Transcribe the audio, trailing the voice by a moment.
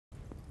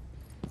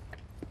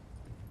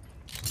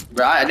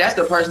Bro, that's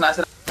the person I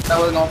said I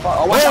wasn't gonna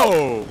fall. Oh, watch out.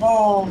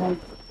 Oh,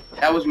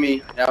 that was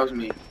me. That was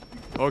me.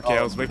 Okay, oh,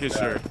 I was making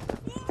sure.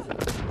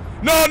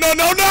 No, no,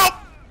 no, no!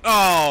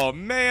 Oh,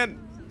 man.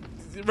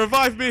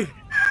 Revive me.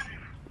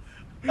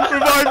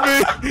 Revive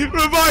me.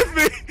 Revive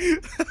me.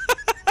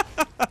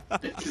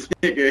 This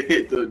nigga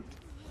hit the...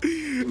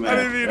 Man, I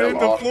didn't even hit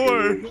the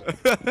floor.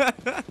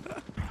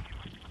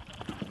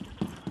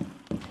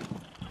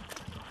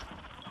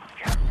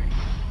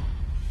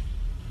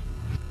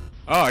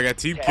 Oh, I got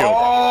team killed.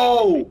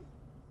 Oh!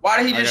 Why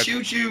did he just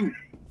shoot you?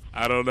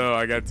 I don't know.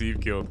 I got team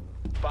killed.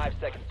 5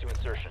 seconds to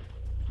insertion.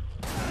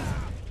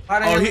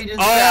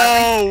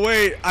 Oh,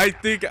 wait. I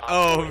think.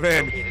 Oh,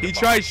 man. He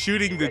tried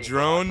shooting the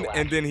drone,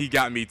 and then he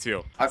got me,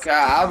 too. Okay,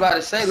 I was about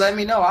to say, let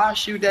me know. I'll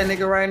shoot that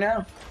nigga right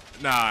now.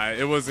 Nah,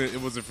 it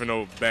wasn't for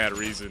no bad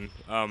reason.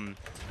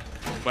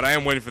 But I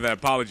am waiting for that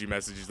apology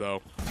message,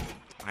 though.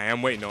 I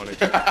am waiting on it.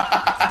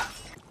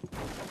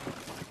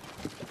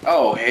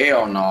 Oh,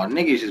 hell no.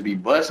 Niggas just be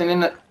busting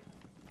in the...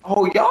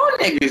 Oh, y'all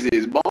niggas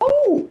is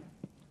bold.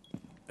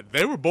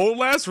 They were bold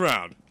last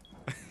round.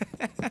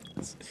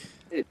 Let's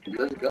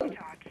go.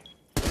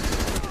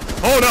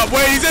 Hold up,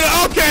 wait, he's in it.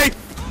 Okay.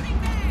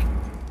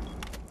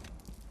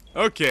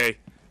 Okay,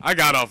 I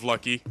got off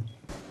lucky.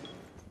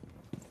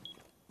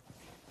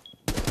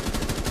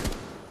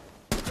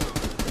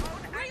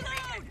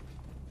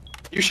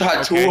 You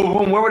shot two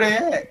of them. Where were they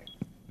at?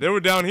 They were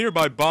down here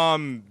by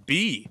bomb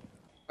B.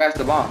 Pass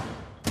the bomb.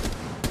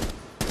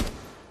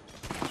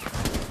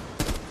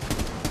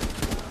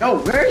 Yo,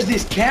 where is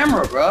this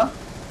camera, bro?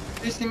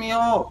 Pissing me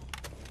off.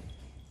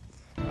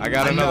 I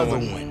got another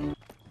one.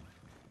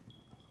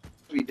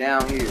 We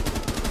down here.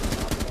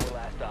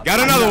 Got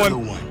another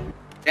one.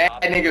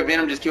 That nigga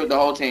Venom just killed the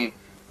whole team.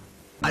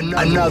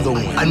 Another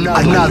one.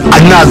 Another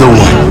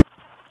one.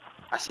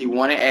 I see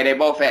one at they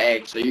both at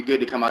A, so you're good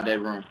to come out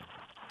that room.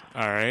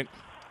 All right.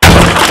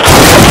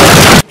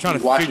 Trying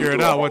to figure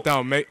it out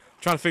without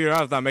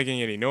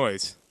making any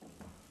noise.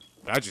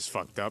 I just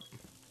fucked up.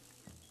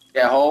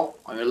 That hole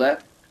on your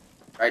left,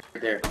 right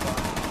there.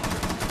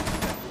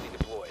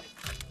 Deployed.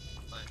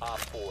 Op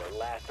 4,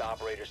 last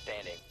operator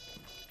standing.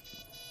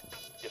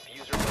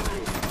 Diffuser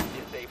removed.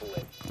 Disable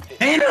it.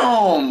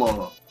 Venom!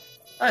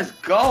 Let's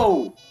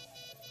go.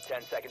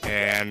 10 seconds.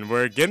 And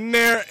we're getting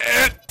there.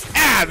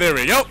 There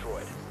we go.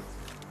 Destroyed.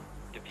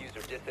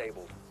 Diffuser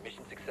disabled.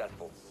 Mission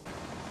successful.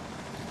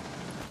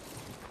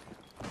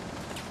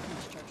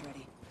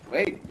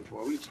 Wait,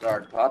 before we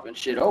start popping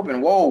shit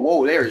open. Whoa,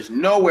 whoa, there is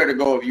nowhere to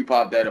go if you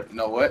pop that up.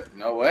 Know what?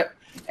 Know what?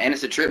 And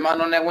it's a trip mount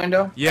on that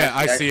window? Yeah,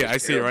 I see it. I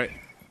see it, right?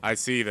 I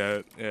see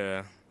that.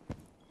 Yeah.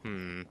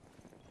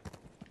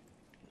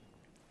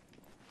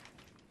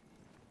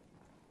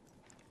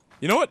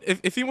 You know what?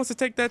 If he wants to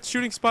take that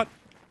shooting spot,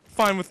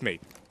 fine with me.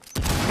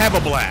 Have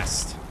a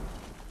blast.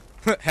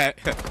 I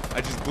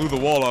just blew the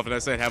wall off and I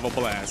said have a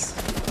blast.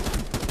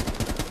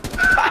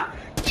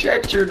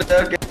 Shut your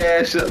duck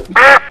ass up.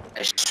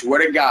 I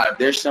swear to God, if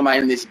there's somebody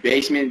in this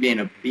basement being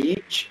a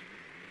beach.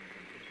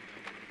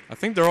 I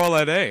think they're all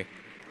at A.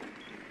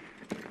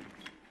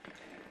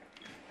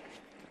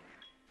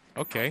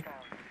 Okay.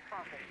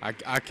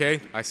 Okay,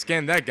 I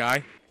scanned that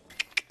guy.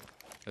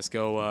 Let's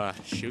go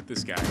shoot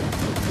this guy.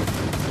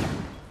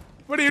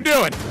 What are you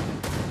doing?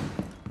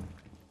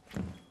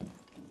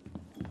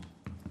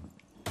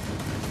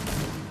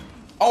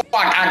 Oh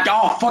my God!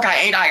 Oh fuck!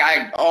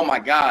 Oh my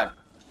God!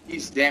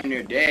 He's damn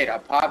near dead. I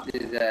popped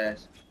his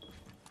ass.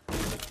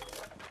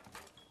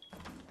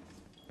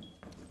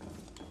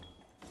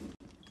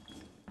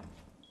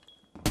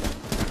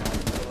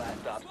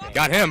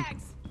 Got him.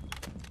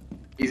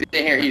 He's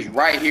in here. He's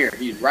right here.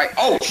 He's right.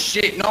 Oh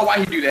shit! No, why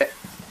he do that?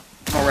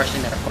 I'm gonna rush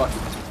in there. Fuck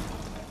it.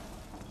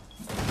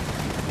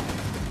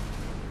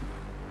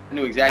 I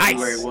knew exactly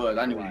where it was.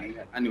 I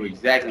knew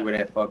exactly where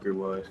that fucker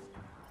was.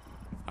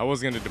 I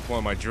was gonna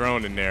deploy my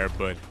drone in there,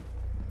 but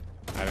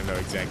I don't know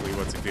exactly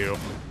what to do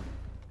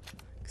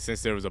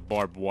since there was a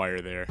barbed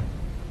wire there.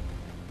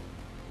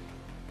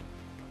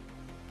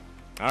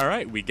 All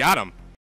right, we got him.